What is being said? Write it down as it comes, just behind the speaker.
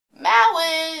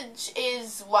passage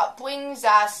is what brings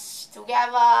us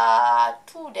together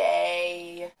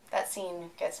today. That scene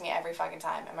gets me every fucking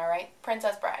time, am I right?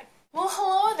 Princess Bride. Well,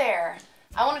 hello there.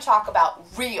 I want to talk about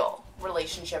real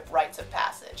relationship rites of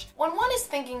passage. When one is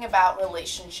thinking about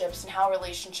relationships and how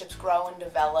relationships grow and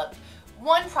develop,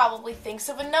 one probably thinks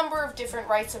of a number of different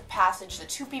rites of passage that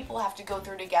two people have to go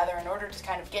through together in order to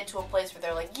kind of get to a place where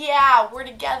they're like, yeah, we're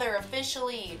together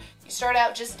officially. You start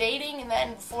out just dating, and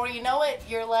then before you know it,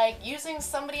 you're like using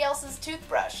somebody else's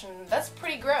toothbrush, and that's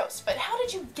pretty gross. But how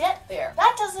did you get there?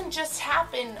 That doesn't just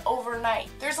happen overnight.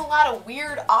 There's a lot of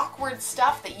weird, awkward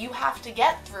stuff that you have to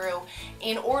get through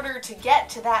in order to get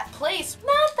to that place.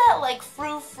 Not that like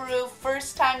frou-frou,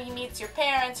 first time he meets your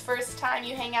parents, first time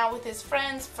you hang out with his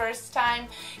friends, first time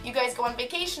you guys go on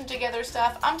vacation together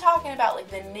stuff. I'm talking about like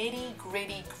the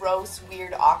nitty-gritty, gross,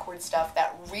 weird, awkward stuff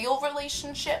that real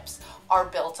relationships are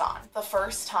built on. The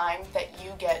first time that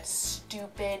you get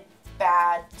stupid,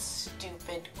 bad,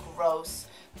 stupid, gross,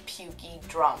 pukey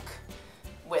drunk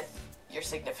with your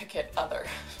significant other.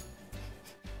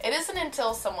 It isn't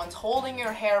until someone's holding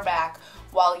your hair back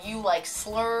while you like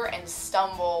slur and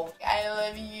stumble, I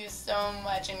love you so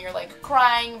much, and you're like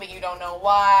crying but you don't know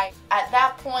why. At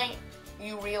that point,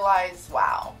 you realize,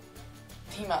 wow,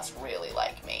 he must really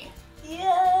like me.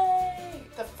 Yay!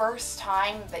 The first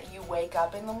time that you wake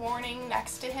up in the morning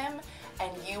next to him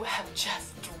and you have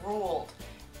just drooled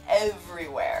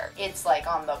everywhere. It's like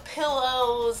on the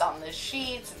pillows, on the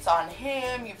sheets, it's on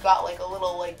him, you've got like a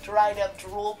little like dried up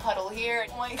drool puddle here.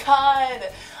 Oh my god,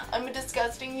 I'm a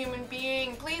disgusting human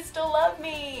being, please still love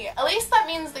me. At least that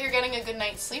means that you're getting a good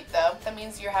night's sleep though. That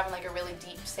means you're having like a really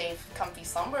deep, safe, comfy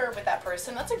slumber with that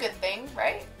person. That's a good thing,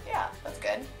 right? Yeah, that's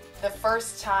good. The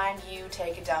first time you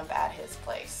take a dump at his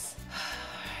place.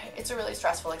 It's a really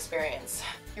stressful experience.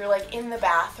 You're like in the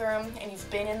bathroom and you've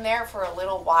been in there for a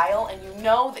little while and you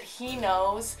know that he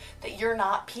knows that you're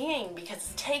not peeing because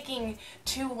it's taking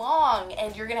too long,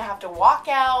 and you're gonna have to walk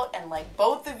out and like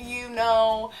both of you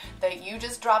know that you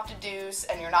just dropped a deuce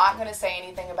and you're not gonna say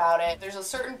anything about it. There's a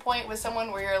certain point with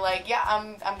someone where you're like, yeah,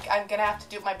 I'm gonna have to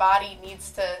do, my body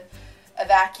needs to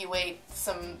evacuate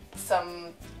some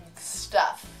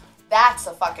stuff. That's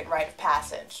a fucking rite of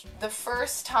passage. The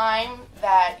first time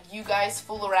that you guys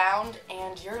fool around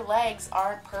and your legs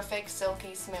aren't perfect,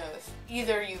 silky smooth.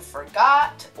 Either you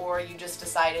forgot or you just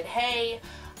decided, hey,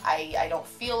 I don't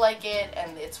feel like it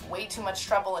and it's way too much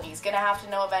trouble, and he's gonna have to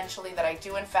know eventually that I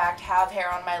do in fact have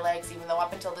hair on my legs, even though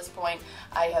up until this point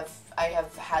I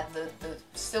have had the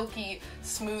silky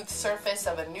smooth surface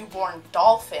of a newborn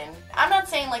dolphin. I'm not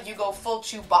saying like you go full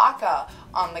Chewbacca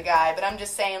on the guy, but I'm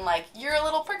just saying like you're a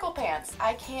little prickle pants.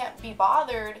 I can't be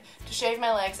bothered to shave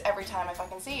my legs every time I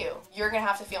fucking see you. You're gonna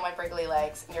have to feel my prickly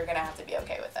legs and you're gonna have to be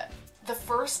okay with it. The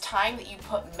first time that you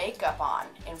put makeup on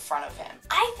in front of him.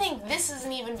 I think this is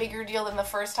an even bigger deal than the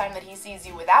first time that he sees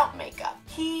you without makeup.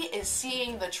 He is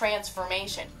seeing the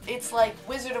transformation. It's like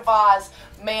Wizard of Oz,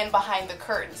 man behind the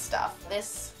curtain stuff.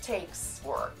 This takes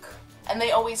work. And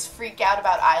they always freak out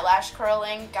about eyelash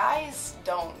curling. Guys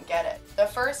don't get it. The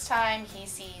first time he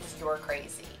sees you're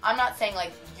crazy. I'm not saying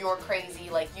like you're crazy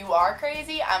like you are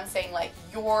crazy. I'm saying like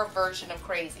your version of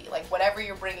crazy. Like whatever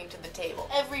you're bringing to the table.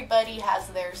 Everybody has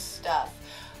their stuff.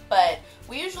 But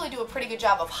we usually do a pretty good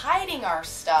job of hiding our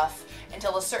stuff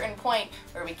until a certain point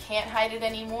where we can't hide it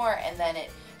anymore, and then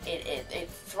it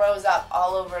throws up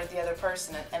all over the other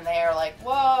person, and they are like,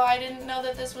 whoa, I didn't know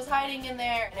that this was hiding in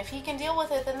there. And if he can deal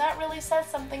with it, then that really says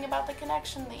something about the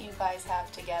connection that you guys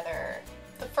have together.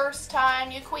 The first time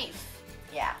you queef.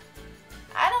 Yeah.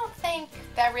 I don't think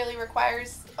that really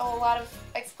requires a whole lot of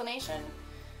explanation.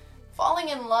 Falling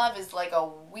in love is like a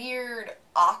weird,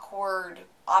 awkward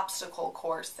obstacle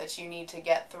course that you need to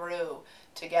get through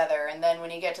together, and then when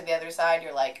you get to the other side,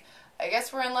 you're like, I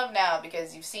guess we're in love now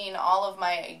because you've seen all of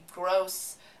my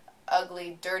gross,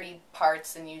 ugly, dirty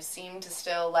parts and you seem to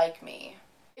still like me.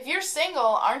 If you're single,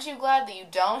 aren't you glad that you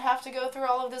don't have to go through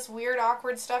all of this weird,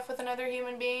 awkward stuff with another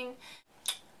human being?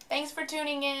 Thanks for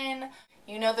tuning in.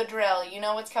 You know the drill. You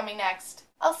know what's coming next.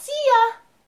 I'll see ya!